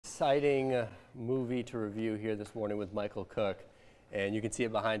exciting movie to review here this morning with Michael Cook. And you can see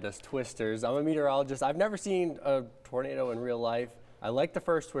it behind us, Twisters. I'm a meteorologist. I've never seen a tornado in real life. I like the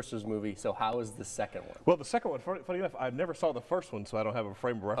first Twisters movie, so how is the second one? Well, the second one, funny enough, I never saw the first one, so I don't have a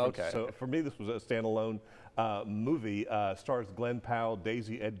frame of reference. Okay. So for me, this was a standalone movie. Stars Glen Powell,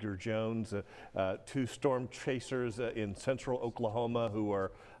 Daisy Edgar-Jones, two storm chasers in central Oklahoma who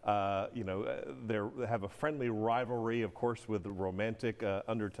are, they have a friendly rivalry, of course, with romantic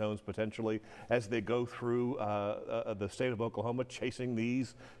undertones potentially, as they go through the state of Oklahoma chasing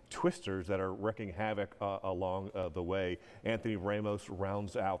these twisters that are wreaking havoc along the way. Anthony Ramos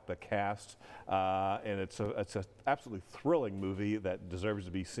rounds out the cast, and it's an absolutely thrilling movie that deserves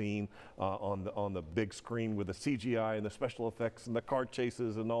to be seen on the big screen with the CGI and the special effects and the car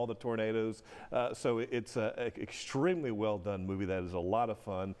chases and all the tornadoes. So it's an extremely well done movie that is a lot of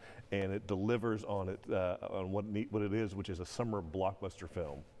fun, and it delivers on on what it is, which is a summer blockbuster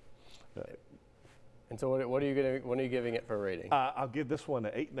film. And so what are you giving it for a rating? I'll give this one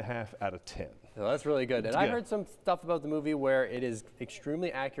an 8.5 out of 10. So that's really good. And I heard some stuff about the movie where it is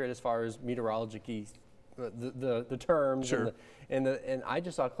extremely accurate as far as meteorology, the terms. Sure. And I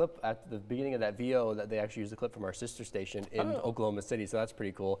just saw a clip at the beginning of that VO that they actually used a clip from our sister station in Oklahoma City. So that's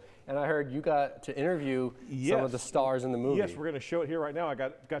pretty cool. And I heard you got to interview some of the stars in the movie. Yes, we're going to show it here right now. I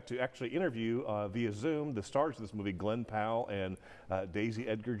got to actually interview via Zoom the stars of this movie, Glen Powell and Daisy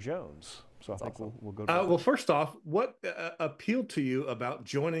Edgar-Jones. So I think we'll go to well, first off, what appealed to you about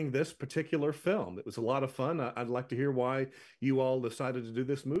joining this particular film? It was a lot of fun. I'd like to hear why you all decided to do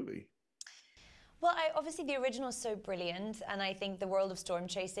this movie. Well, obviously the original is so brilliant, and I think the world of storm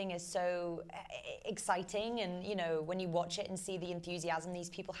chasing is so exciting. And you know, when you watch it and see the enthusiasm these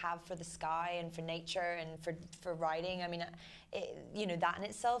people have for the sky and for nature and for riding, I mean, that in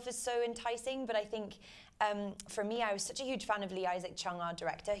itself is so enticing. But I think for me, I was such a huge fan of Lee Isaac Chung, our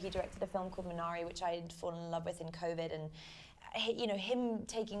director. He directed a film called Minari, which I had fallen in love with in COVID, and him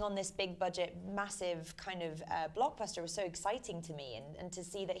taking on this big budget, massive kind of blockbuster was so exciting to me, and to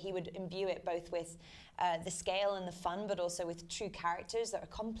see that he would imbue it both with the scale and the fun, but also with true characters that are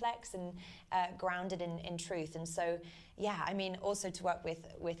complex and grounded in truth. And so, yeah, I mean, also to work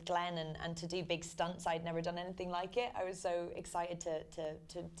with Glenn and to do big stunts, I'd never done anything like it. I was so excited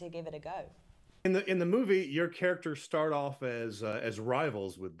to give it a go. In the movie, your characters start off as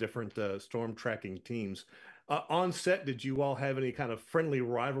rivals with different storm tracking teams. On set, did you all have any kind of friendly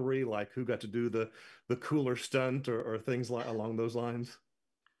rivalry, like who got to do the cooler stunt or things along those lines?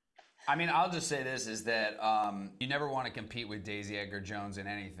 I mean, I'll just say this, is that you never want to compete with Daisy Edgar-Jones in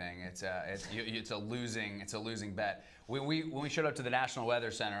anything. It's a losing bet. When we showed up to the National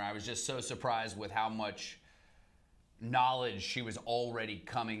Weather Center, I was just so surprised with how much knowledge she was already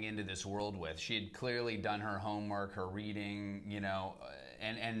coming into this world with. She had clearly done her homework, her reading,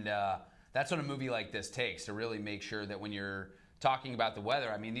 and that's what a movie like this takes, to really make sure that when you're talking about the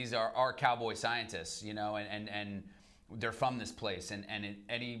weather, I mean, these are our cowboy scientists, and they're from this place, and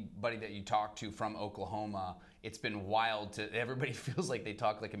anybody that you talk to from Oklahoma, it's been wild everybody feels like they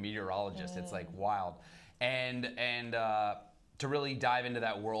talk like a meteorologist. It's like wild. And to really dive into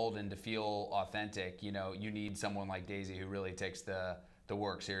that world and to feel authentic, you need someone like Daisy who really takes the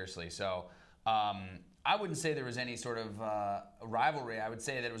work seriously. So I wouldn't say there was any sort of rivalry. I would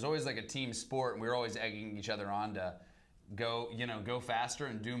say that it was always like a team sport, and we were always egging each other on to go faster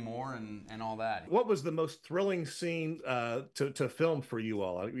and do more and all that. What was the most thrilling scene to film for you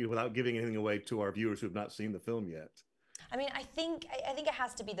all, without giving anything away to our viewers who have not seen the film yet? I mean, I think it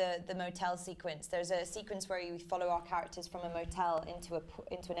has to be the motel sequence. There's a sequence where we follow our characters from a motel into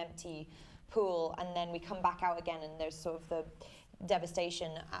an empty pool, and then we come back out again, and there's sort of the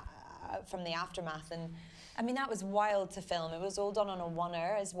devastation from the aftermath. And I mean, that was wild to film. It was all done on a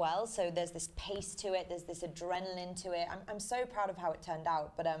 1-er as well, so there's this pace to it, there's this adrenaline to it. I'm so proud of how it turned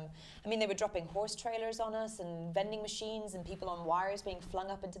out. But I mean, they were dropping horse trailers on us and vending machines and people on wires being flung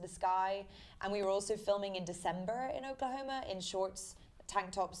up into the sky. And we were also filming in December in Oklahoma in shorts,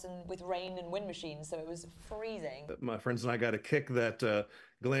 tank tops, and with rain and wind machines, so it was freezing. My friends and I got a kick that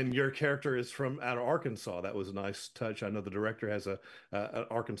Glenn, your character is from out of Arkansas. That was a nice touch. I know the director has an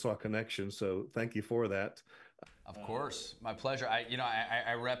Arkansas connection, so thank you for that. Of course, my pleasure. I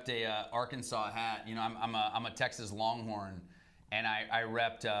repped a Arkansas hat. I'm a Texas Longhorn, and I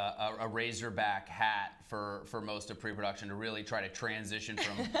repped a Razorback hat for most of pre-production to really try to transition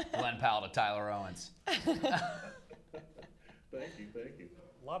from Glen Powell to Tyler Owens. Thank you.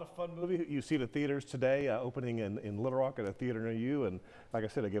 A lot of fun movie. You see the theaters today, opening in Little Rock at a theater near you, and like I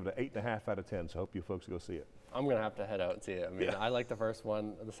said, I give it an 8.5 out of 10. So I hope you folks go see it. I'm gonna have to head out and see it. I mean, I like the first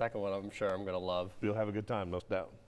one. The second one, I'm sure I'm gonna love. You'll have a good time, no doubt.